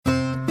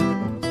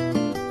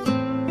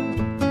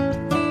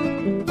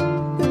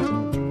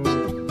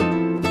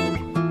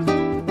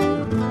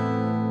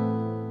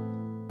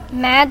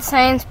Mad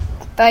Science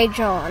by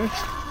John.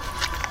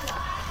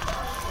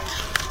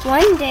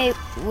 One day,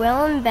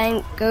 Will and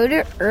Ben go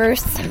to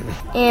Earth,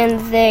 and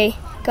they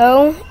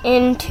go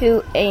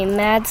into a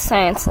mad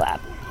science lab.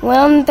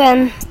 Will and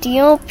Ben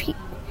steal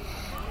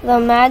the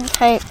mad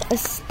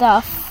scientist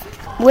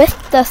stuff. With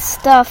the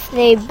stuff,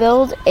 they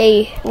build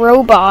a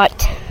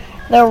robot.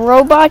 The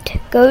robot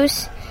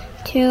goes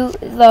to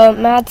the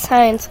mad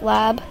science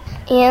lab,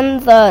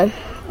 and the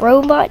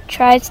robot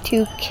tries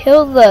to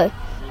kill the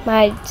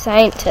mad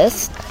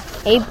scientist.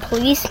 A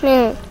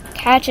policeman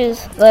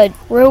catches the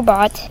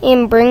robot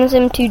and brings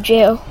him to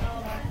jail.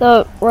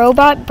 The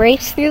robot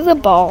breaks through the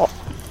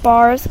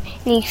bars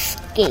and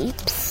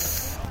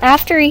escapes.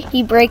 After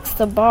he breaks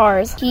the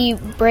bars, he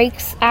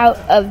breaks out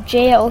of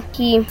jail.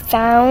 He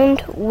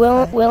found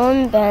Will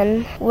and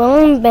Ben.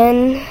 Will and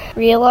Ben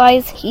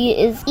realize he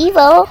is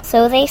evil,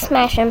 so they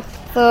smash him.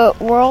 The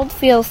world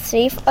feels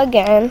safe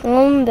again.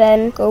 Will and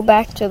Ben go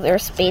back to their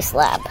space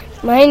lab.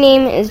 My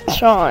name is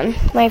John.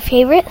 My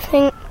favorite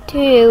thing to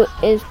do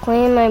is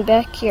play in my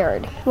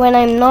backyard. When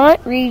I'm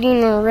not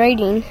reading or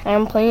writing,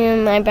 I'm playing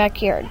in my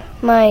backyard.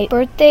 My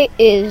birthday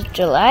is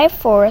July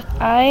 4th.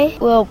 I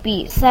will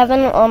be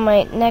 7 on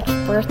my next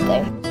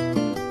birthday.